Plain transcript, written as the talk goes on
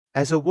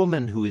As a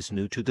woman who is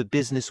new to the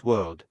business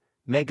world,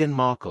 Meghan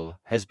Markle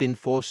has been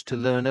forced to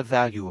learn a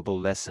valuable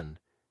lesson.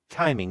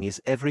 Timing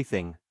is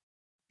everything.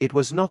 It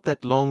was not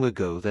that long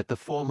ago that the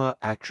former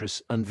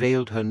actress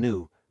unveiled her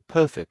new,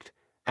 perfect,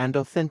 and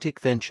authentic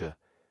venture,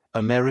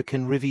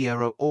 American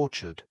Riviera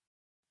Orchard.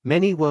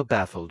 Many were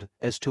baffled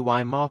as to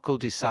why Markle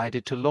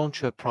decided to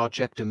launch her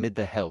project amid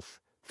the health,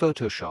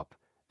 Photoshop,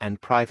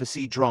 and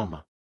privacy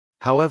drama.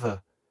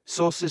 However,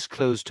 sources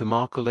close to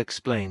Markle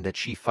explain that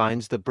she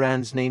finds the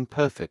brand's name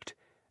perfect,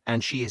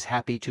 and she is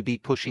happy to be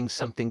pushing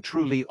something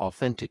truly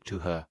authentic to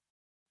her.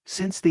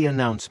 Since the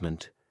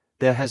announcement,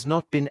 there has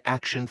not been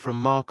action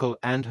from Markle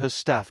and her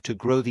staff to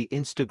grow the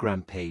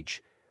Instagram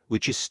page,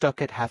 which is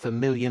stuck at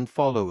 500,000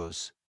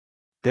 followers.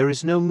 There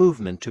is no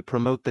movement to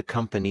promote the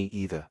company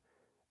either,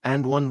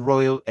 and one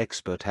royal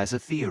expert has a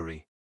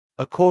theory.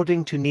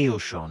 According to Neil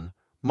Schon,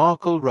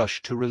 Markle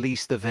rushed to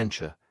release the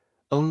venture,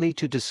 only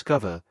to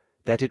discover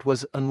that it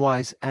was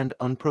unwise and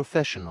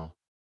unprofessional.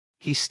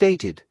 He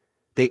stated,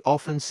 "They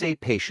often say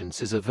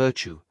patience is a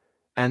virtue,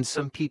 and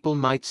some people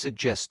might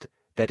suggest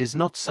that is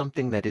not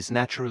something that is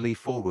naturally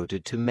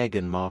forwarded to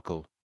Meghan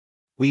Markle.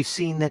 We've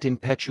seen that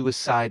impetuous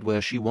side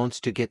where she wants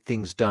to get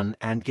things done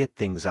and get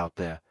things out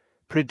there,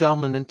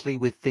 predominantly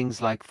with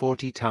things like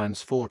 40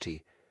 times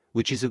 40,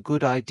 which is a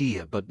good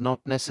idea but not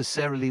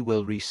necessarily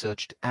well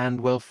researched and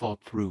well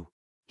thought through."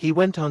 He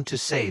went on to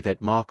say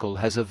that Markle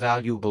has a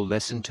valuable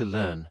lesson to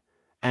learn,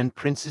 and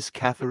Princess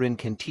Catherine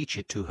can teach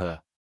it to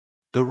her.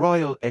 The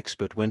royal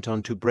expert went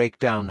on to break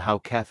down how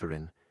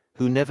Catherine,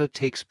 who never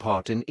takes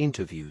part in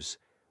interviews,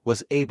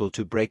 was able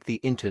to break the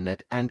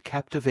internet and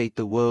captivate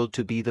the world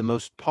to be the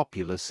most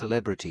popular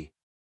celebrity.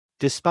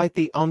 Despite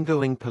the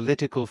ongoing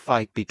political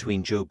fight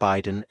between Joe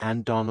Biden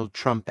and Donald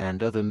Trump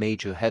and other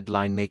major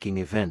headline-making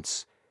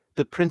events,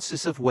 the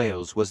Princess of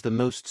Wales was the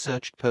most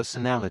searched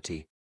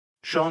personality.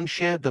 Sean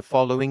shared the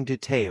following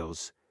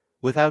details.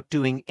 Without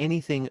doing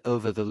anything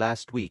over the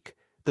last week,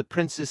 the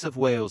Princess of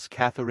Wales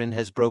Catherine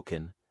has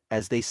broken,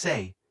 as they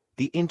say,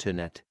 the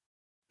internet.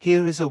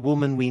 Here is a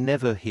woman we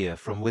never hear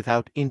from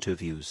without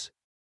interviews.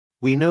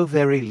 We know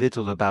very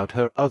little about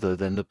her other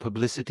than the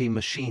publicity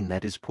machine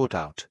that is put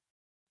out.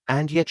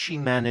 And yet she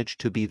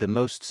managed to be the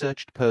most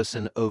searched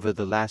person over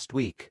the last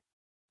week,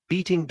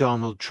 beating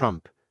Donald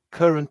Trump,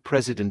 current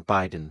President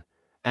Biden,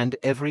 and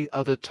every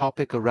other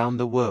topic around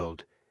the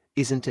world.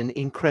 Isn't an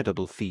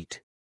incredible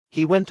feat?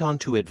 He went on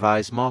to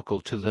advise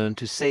Markle to learn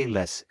to say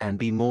less and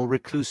be more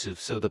reclusive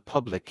so the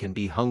public can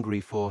be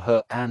hungry for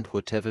her and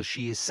whatever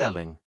she is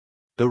selling.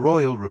 The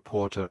royal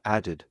reporter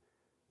added,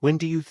 "When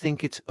do you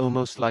think it's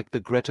almost like the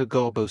Greta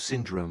Garbo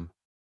syndrome?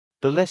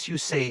 The less you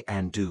say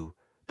and do,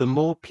 the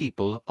more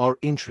people are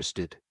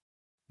interested."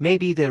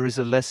 Maybe there is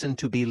a lesson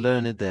to be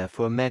learned there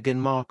for Meghan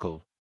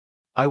Markle.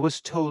 I was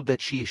told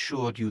that she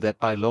assured you that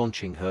by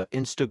launching her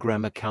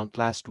Instagram account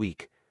last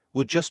week,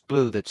 would just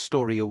blow that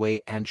story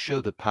away and show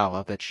the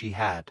power that she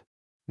had.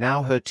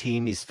 Now her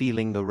team is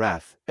feeling the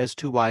wrath as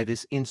to why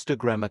this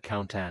Instagram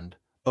account and,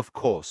 of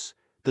course,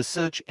 the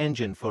search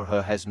engine for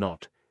her has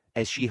not,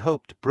 as she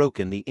hoped,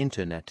 broken the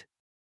internet.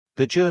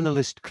 The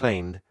journalist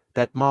claimed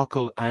that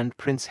Markle and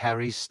Prince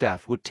Harry's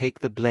staff would take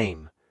the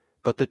blame,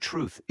 but the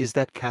truth is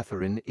that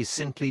Catherine is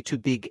simply too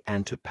big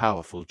and too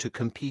powerful to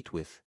compete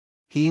with.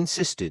 He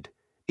insisted,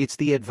 it's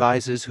the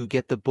advisors who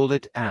get the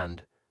bullet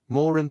and,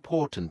 more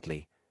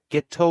importantly,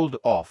 get told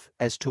off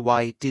as to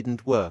why it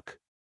didn't work.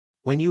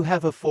 When you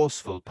have a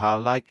forceful power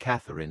like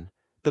Catherine,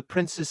 the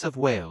Princess of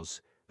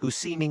Wales, who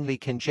seemingly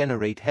can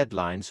generate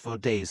headlines for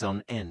days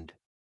on end.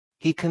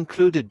 He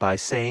concluded by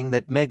saying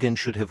that Meghan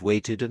should have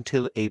waited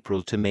until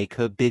April to make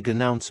her big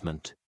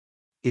announcement.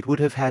 It would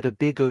have had a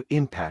bigger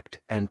impact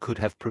and could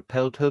have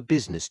propelled her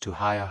business to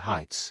higher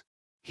heights.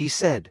 He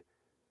said,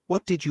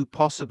 "What did you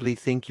possibly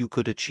think you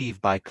could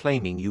achieve by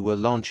claiming you were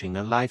launching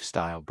a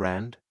lifestyle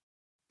brand?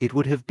 It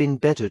would have been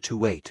better to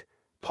wait,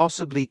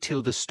 possibly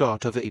till the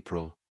start of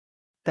April."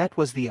 That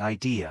was the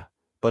idea,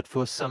 but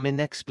for some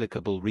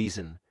inexplicable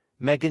reason,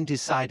 Meghan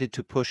decided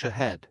to push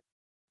ahead.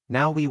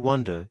 Now we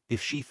wonder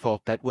if she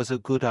thought that was a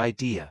good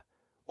idea,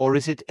 or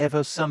is it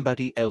ever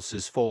somebody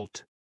else's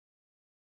fault?